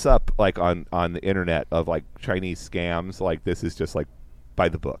you look this up, like on the internet of like Chinese scams, like this is just like by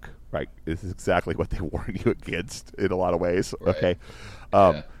the book, right? This is exactly what they warn you against in a lot of ways. Right. Okay.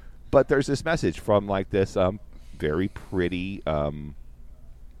 Yeah. But there's this message from like this very pretty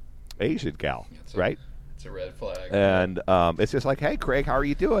Asian gal, right? It's a red flag. And it's just like, hey, Craig, how are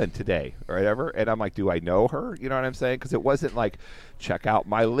you doing today? Or whatever. And I'm like, do I know her? You know what I'm saying? Because it wasn't like, check out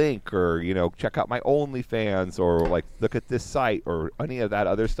my link or, check out my OnlyFans or like, look at this site or any of that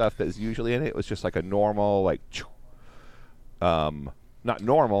other stuff that's usually in it. It was just like a normal, like, not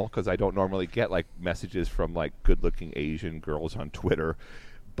normal because I don't normally get like messages from like good looking Asian girls on Twitter.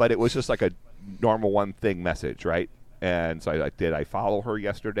 But it was just like a normal one thing message, right? And so I like, did I follow her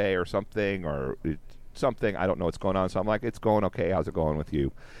yesterday or something or something? I don't know what's going on. So I'm like, it's going okay. How's it going with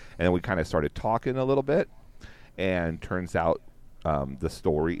you? And then we kind of started talking a little bit. And turns out the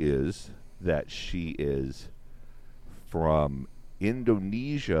story is that she is from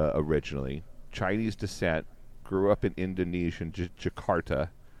Indonesia originally, Chinese descent, grew up in Indonesia, Jakarta,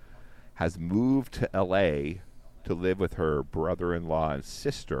 has moved to L.A. to live with her brother-in-law and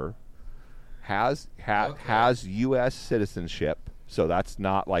sister, has U.S. citizenship, so that's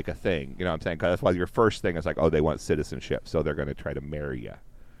not like a thing. You know what I'm saying? 'Cause that's why your first thing is like, oh, they want citizenship, so they're going to try to marry you,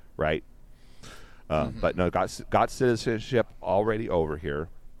 right? But no, got citizenship already over here.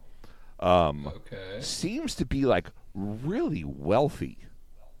 Okay. Seems to be like really wealthy.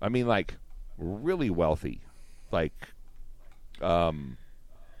 I mean, like really wealthy. Like,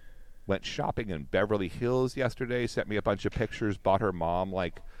 went shopping in Beverly Hills yesterday, sent me a bunch of pictures, bought her mom,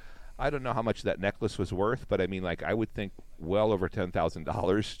 like, I don't know how much that necklace was worth, but I mean, like, I would think well over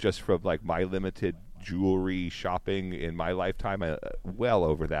 $10,000 just from, like, my limited jewelry shopping in my lifetime, well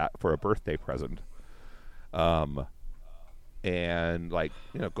over that for a birthday present. And, like,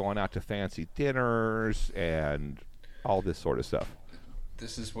 going out to fancy dinners and all this sort of stuff.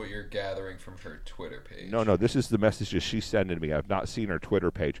 This is what you're gathering from her Twitter page. No, this is the messages she's sending me. I've not seen her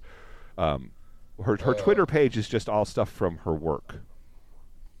Twitter page. Her Twitter page is just all stuff from her work.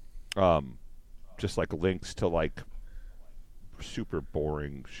 Just like links to like super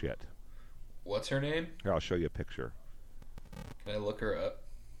boring shit. What's her name? Here, I'll show you a picture. Can I look her up?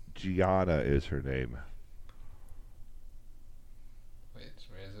 Gianna is her name. Wait,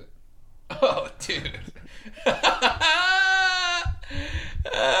 where is it? Oh, dude.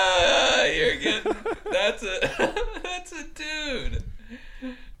 You're getting. That's a dude.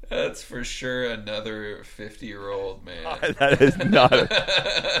 That's for sure another 50-year-old man. That is not.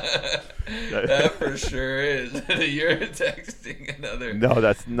 That for sure is. You're texting another. No,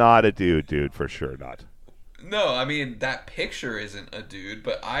 that's not a dude, for sure not. No, I mean, that picture isn't a dude,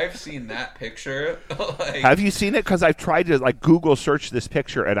 but I've seen that picture. Like, have you seen it? Because I've tried to like Google search this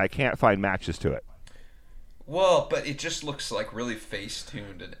picture and I can't find matches to it. well, but it just looks like really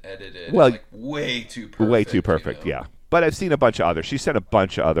face-tuned and edited. Well, like way too perfect. Way too perfect, you know? yeah. But I've seen a bunch of others. She sent a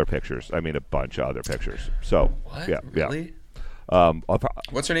bunch of other pictures. I mean, a bunch of other pictures. So, What? yeah, Really? yeah.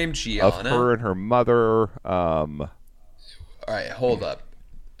 What's her name? Of Gianna? her and her mother. All right, hold up.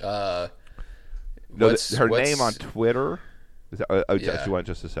 No, what's her name on Twitter. Is that, Yeah. you want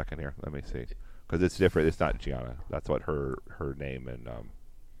just a second here? Let me see, because it's different. It's not Gianna. That's what her name and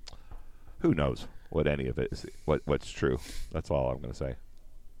who knows what any of it is. What's true? That's all I'm going to say.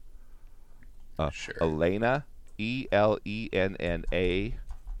 Sure. Elena, Elenna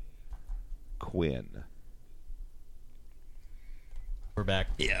Quinn. We're back.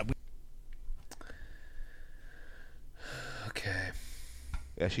 Yeah. Okay.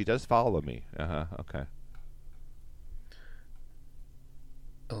 Yeah, she does follow me. Okay.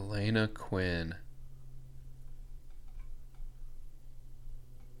 Elena Quinn.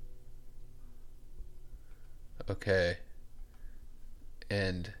 Okay.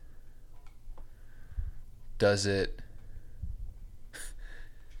 And does it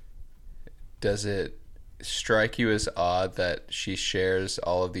strike you as odd that she shares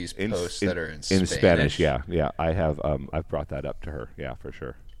all of these posts that are in Spanish? In Spanish, yeah. I have I've brought that up to her. Yeah, for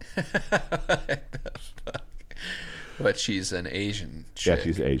sure. But she's an Asian chick. Yeah,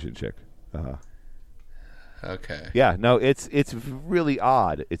 she's an Asian chick. Okay. Yeah, no, it's really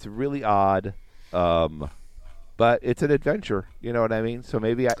odd. It's really odd. But it's an adventure, you know what I mean? So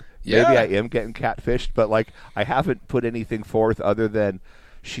maybe I am getting catfished, but like I haven't put anything forth other than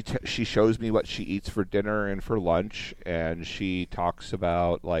she shows me what she eats for dinner and for lunch, and she talks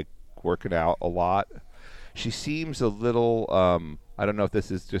about like working out a lot. She seems a little I don't know if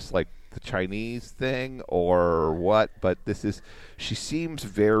this is just like the Chinese thing or what, but she seems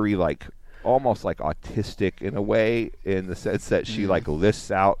very like almost like autistic in a way, in the sense that she like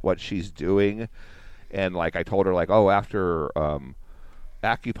lists out what she's doing. And like I told her, like, oh, after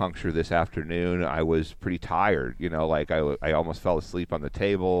acupuncture this afternoon, I was pretty tired. You know, like I almost fell asleep on the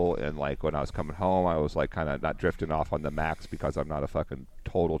table, and like when I was coming home, I was like kind of not drifting off on the max because I'm not a fucking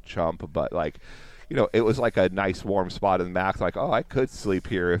total chump. But like, you know, it was like a nice warm spot in the max. Like, oh, I could sleep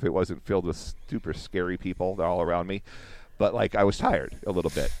here if it wasn't filled with super scary people all around me. But like I was tired a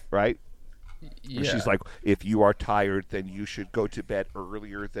little bit, right? Yeah. And she's like, if you are tired, then you should go to bed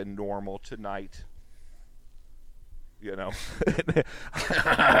earlier than normal tonight. You know,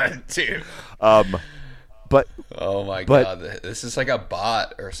 dude. But oh my god, this is like a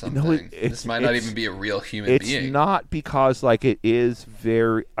bot or something. No, this might not even be a real human being. It's not, because like it is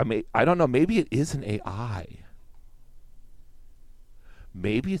very. I mean, I don't know. Maybe it is an AI.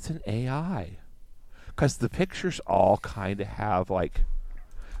 Maybe it's an AI, because the pictures all kind of have like.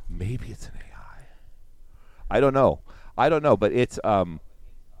 Maybe it's an AI. I don't know, but it's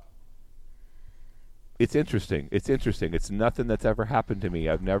It's interesting. It's nothing that's ever happened to me.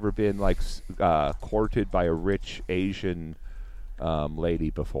 I've never been like courted by a rich Asian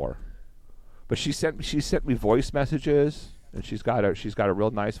lady before. But she sent me voice messages, and she's got a real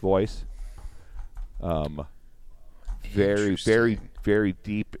nice voice. Very very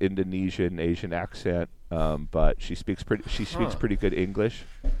deep Indonesian Asian accent. But she speaks pretty good English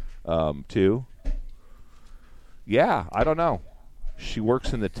too. Yeah, I don't know. She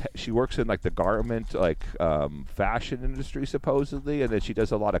works in like the garment, like fashion industry supposedly, and then she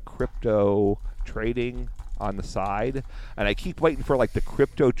does a lot of crypto trading on the side. And I keep waiting for like the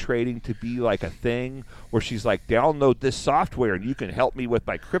crypto trading to be like a thing where she's like, download this software and you can help me with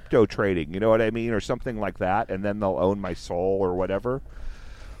my crypto trading. You know what I mean, or something like that. And then they'll own my soul or whatever.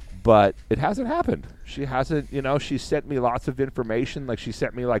 But it hasn't happened. She hasn't. You know, she sent me lots of information. Like she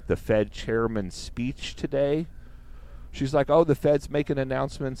sent me like the Fed chairman's speech today. She's like, oh, the Fed's making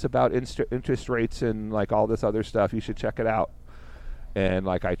announcements about interest rates and like all this other stuff. You should check it out. And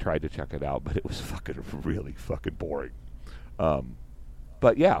like I tried to check it out, but it was really fucking boring.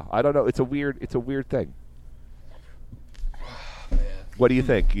 But yeah, I don't know. It's a weird thing. Man. What do you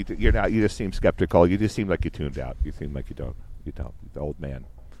think? You just seem skeptical. You just seem like you tuned out. You seem like you don't. The old man,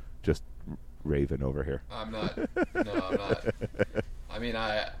 just raving over here. I'm not. No, I'm not. I mean,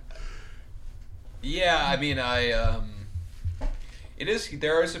 it is.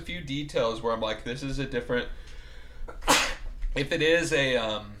 There is a few details where I'm like, this is a different. If it is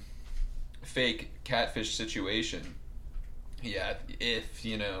a fake catfish situation, yeah. If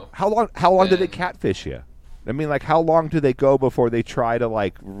you know. How long did it catfish you? I mean, like, how long do they go before they try to,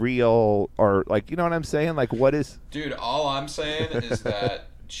 like, reel or, like, you know what I'm saying? Like, what is... Dude, all I'm saying is that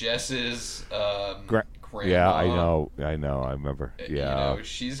Jess's grandma... Yeah, I know, I remember. Yeah. You know,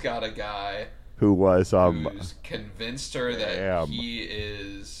 she's got a guy... Who was, who's convinced her that he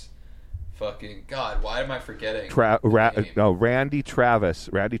is... Fucking... God, why am I forgetting? Randy Travis.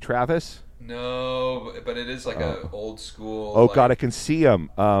 Randy Travis? No, but it is like a old school... Oh, God, I can see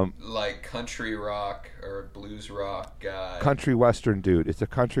him. Like country rock or blues rock guy. Country western dude. It's a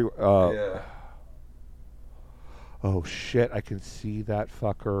country... yeah. Oh, shit, I can see that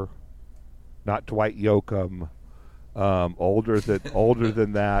fucker. Not Dwight Yoakam. Older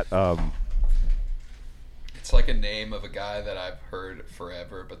than that. It's like a name of a guy that I've heard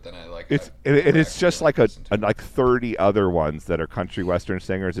forever, but then it's just like like 30 other ones that are country western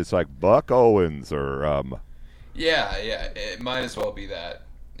singers. It's like Buck Owens or yeah, it might as well be that.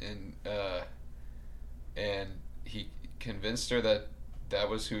 And he convinced her that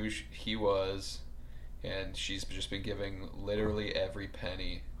was who he was, and she's just been giving literally every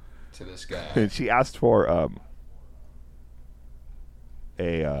penny to this guy. And she asked for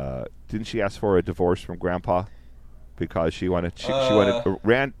didn't she ask for a divorce from Grandpa because she wanted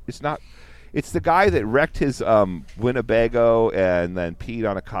it's the guy that wrecked his Winnebago and then peed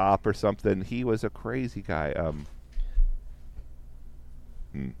on a cop or something. He was a crazy guy.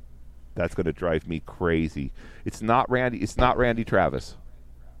 That's going to drive me crazy. It's not Randy Travis.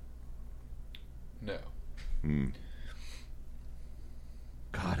 No.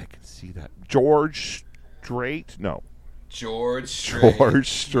 God, I can see that. George Strait? No. George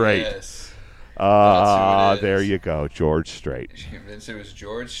Strait. Yes. There you go. George Strait. She convinced it was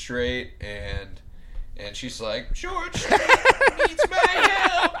George Strait, and she's like, George Strait needs my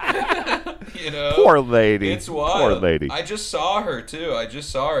help. You know? Poor lady. It's wild. Poor lady. I just saw her, too.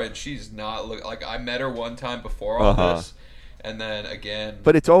 And she's not like I met her one time before all this, and then again.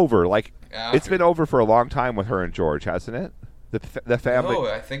 But it's over. Like, after. It's been over for a long time with her and George, hasn't it? The family. No,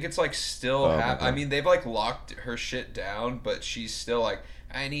 I think it's like still. I mean, they've like locked her shit down, but she's still like,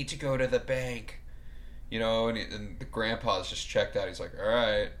 I need to go to the bank, you know. And the grandpa's just checked out. He's like, all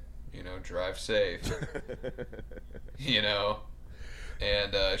right, you know, drive safe, you know.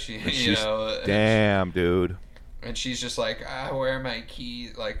 And damn, dude. And she's just like, where are my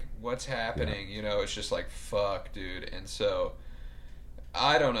keys? Like, what's happening? Yeah. You know, it's just like, fuck, dude. And so,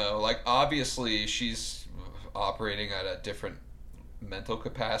 I don't know. Like, obviously, she's operating at a different mental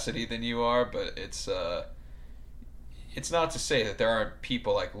capacity than you are, but it's not to say that there aren't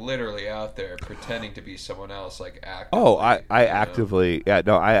people like literally out there pretending to be someone else, like actively. Oh, I actively, yeah,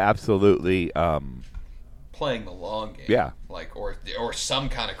 no, I absolutely playing the long game, yeah, like or some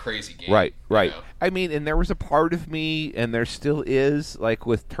kind of crazy game, right. You know? I mean, and there was a part of me, and there still is, like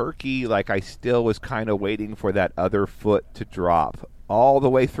with Turkey, like I still was kind of waiting for that other foot to drop all the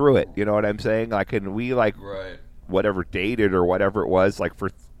way through it. You know what I'm saying? Like, and we whatever dated or whatever it was, like for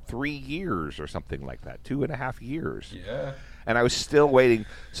 3 years or something like that, 2.5 years. Yeah. And I was still waiting.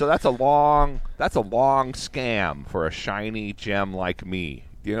 So that's a long scam for a shiny gem like me.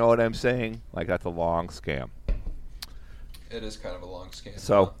 You know what I'm saying? Like, that's a long scam. It is kind of a long scam.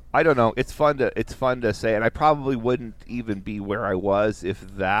 So I don't know. It's fun to say, and I probably wouldn't even be where I was if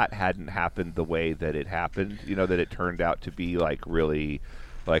that hadn't happened the way that it happened. You know, that it turned out to be like really,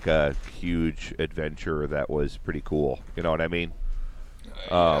 like a huge adventure that was pretty cool. You know what I mean?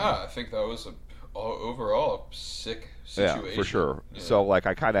 I think that was overall sick situation. Yeah, for sure. Yeah. So, like,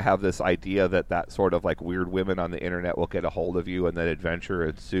 I kind of have this idea that sort of like weird women on the internet will get a hold of you, and that adventure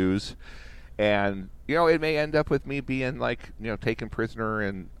ensues. And, you know, it may end up with me being, like, you know, taken prisoner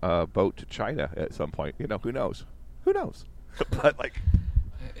in a boat to China at some point. You know, who knows? But, like...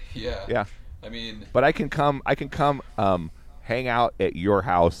 Yeah. I mean... But I can come hang out at your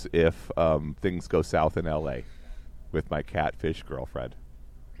house if things go south in L.A. with my catfish girlfriend.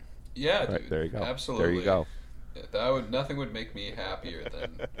 Yeah, right, dude. there you go. Absolutely. There you go. Nothing would make me happier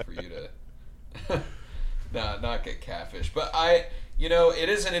than for you to... not get catfish. But it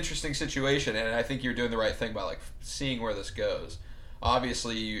is an interesting situation, and I think you're doing the right thing by like seeing where this goes.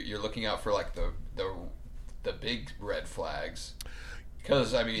 Obviously, you're looking out for like the big red flags,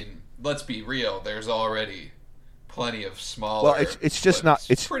 because I mean, let's be real. There's already plenty of smaller. Well, it's just not.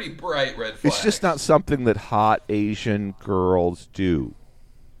 It's pretty bright red flags. It's just not something that hot Asian girls do,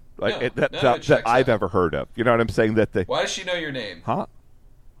 like that I've ever heard of. You know what I'm saying? Why does she know your name? Huh?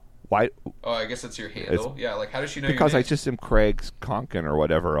 Why? Oh, I guess that's your handle. Yeah, like how does she know because your name? I just am Craig's Conkin or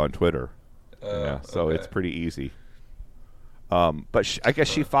whatever on Twitter. So okay. It's pretty easy. But I guess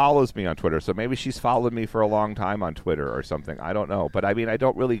she follows me on Twitter, so maybe she's followed me for a long time on Twitter or something. I don't know. But I mean, I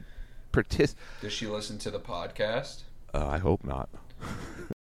don't really Does she listen to the podcast? I hope not.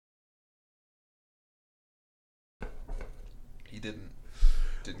 He didn't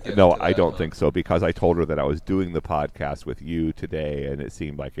get No, into that, I don't huh? think so, because I told her that I was doing the podcast with you today, and it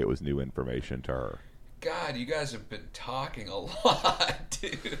seemed like it was new information to her. God, you guys have been talking a lot,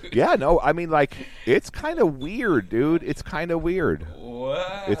 dude. Yeah, no, I mean, like, it's kind of weird, dude. It's kind of weird.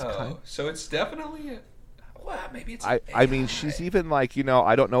 Wow. So it's definitely maybe it's I mean, she's even like,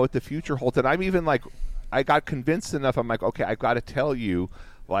 I don't know what the future holds. And I'm even like, I got convinced enough. I'm like, okay, I've got to tell you,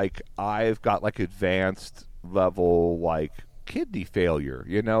 like, I've got like advanced level, like, kidney failure,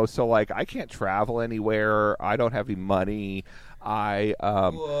 so like I can't travel anywhere. I don't have any money. I'm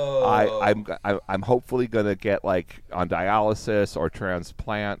hopefully gonna get like on dialysis or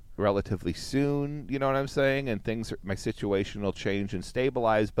transplant relatively soon. You know what I'm saying? And my situation will change and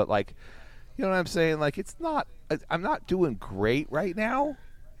stabilize. But like, you know what I'm saying? Like, I'm not doing great right now.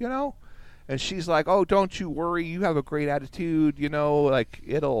 And she's like, oh, don't you worry. You have a great attitude. Like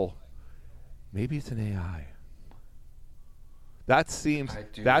maybe it's an AI. That's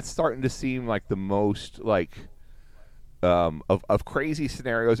starting to seem like the most like of crazy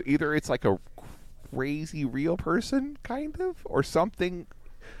scenarios. Either it's like a crazy real person kind of, or something's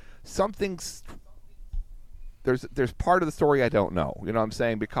there's part of the story I don't know. You know what I'm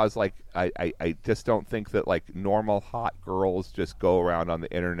saying? Because like I just don't think that like normal hot girls just go around on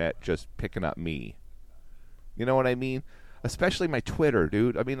the internet just picking up me. You know what I mean? Especially my Twitter,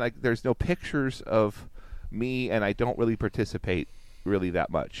 dude. I mean, like, there's no pictures of me, and I don't really participate really that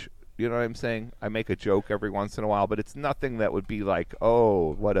much. You know what I'm saying? I make a joke every once in a while, but it's nothing that would be like,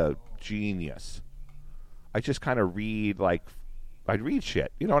 oh, what a genius. I just kind of read, like, I read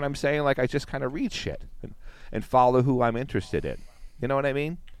shit. You know what I'm saying? Like, I just kind of read shit and follow who I'm interested in. You know what I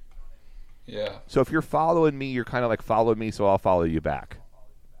mean? Yeah. So if you're following me, you're kind of like, follow me, so I'll follow you back.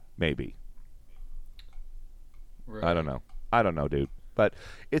 Maybe. Right. I don't know, dude. But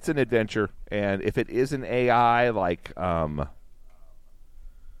it's an adventure, and if it is an AI, like, I'll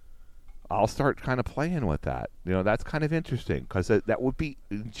start kind of playing with that. That's kind of interesting, because that would be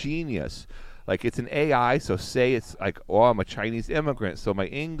genius. Like, it's an AI, so say it's like, oh, I'm a Chinese immigrant, so my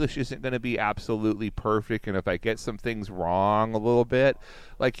English isn't going to be absolutely perfect, and if I get some things wrong a little bit,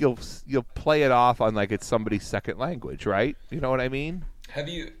 like, you'll play it off on like it's somebody's second language, right? You know what I mean? Have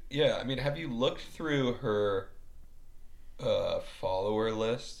you looked through her follower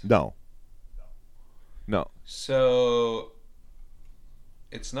list? No. So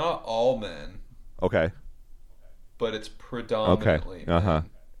it's not all men, Okay. but it's predominantly Okay. men.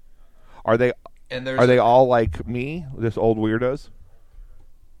 Are they And are they all like me, just old weirdos?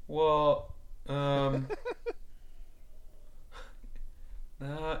 Well,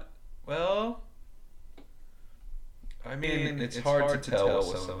 well, I mean, it's hard to tell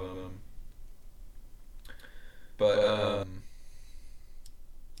with some of them. But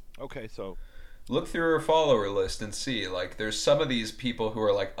Okay, so look through her follower list and see. Like, there's some of these people who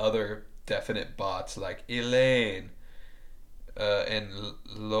are like other definite bots, like Elaine, and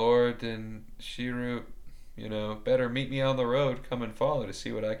Lord and Shiru. Better meet me on the road. Come and follow to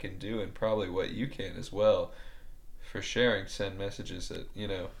see what I can do, and probably what you can as well. For sharing, send messages that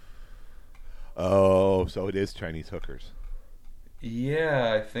Oh, so it is Chinese hookers.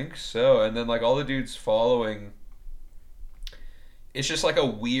 Yeah, I think so. And then like all the dudes following, it's just like a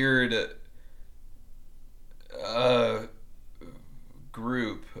weird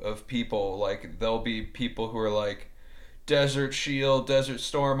group of people. Like, there'll be people who are like Desert Shield, Desert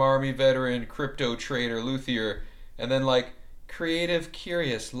Storm Army veteran, crypto trader, luthier, and then like creative,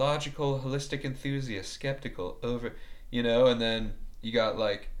 curious, logical, holistic enthusiast, skeptical, and then you got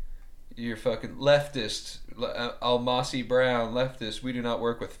like your fucking leftist, Almasi Brown, leftist. We do not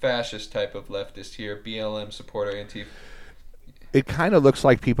work with fascist type of leftist here. BLM supporter, anti. It kind of looks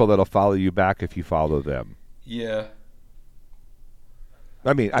like people that'll follow you back if you follow them. Yeah.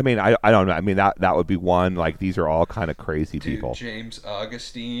 I don't know. I mean, that would be one. Like, these are all kind of crazy people. James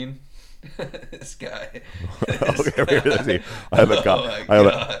Augustine. This guy. Okay, let's see.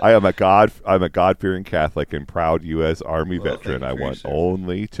 I'm a God-fearing Catholic and proud U.S. Army veteran. I want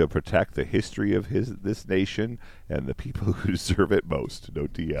only to protect the history of this nation and the people who deserve it most. No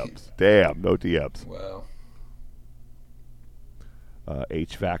DMs. Damn, no DMs. Wow.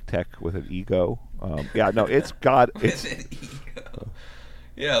 HVAC tech with an ego. Yeah, no, it's God. It's an ego.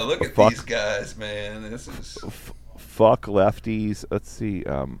 Yeah, look at these guys, man. This is fuck lefties. Let's see.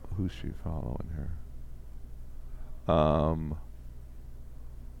 Who's she following here? And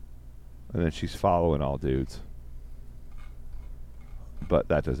then she's following all dudes. But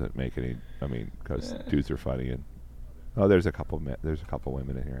that doesn't make any. I mean, because dudes are funny and Oh, there's a couple women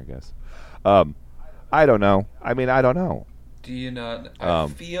in here, I guess. I don't know. I mean, I don't know. Do you not? I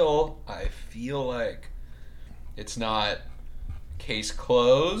feel like it's not case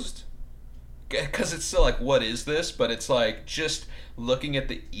closed because it's still like, what is this? But it's like just looking at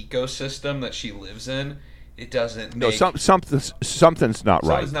the ecosystem that she lives in. It doesn't. No, make, something's not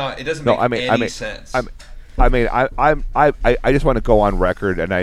right. Something's not. It doesn't make any sense. I just want to go on record, and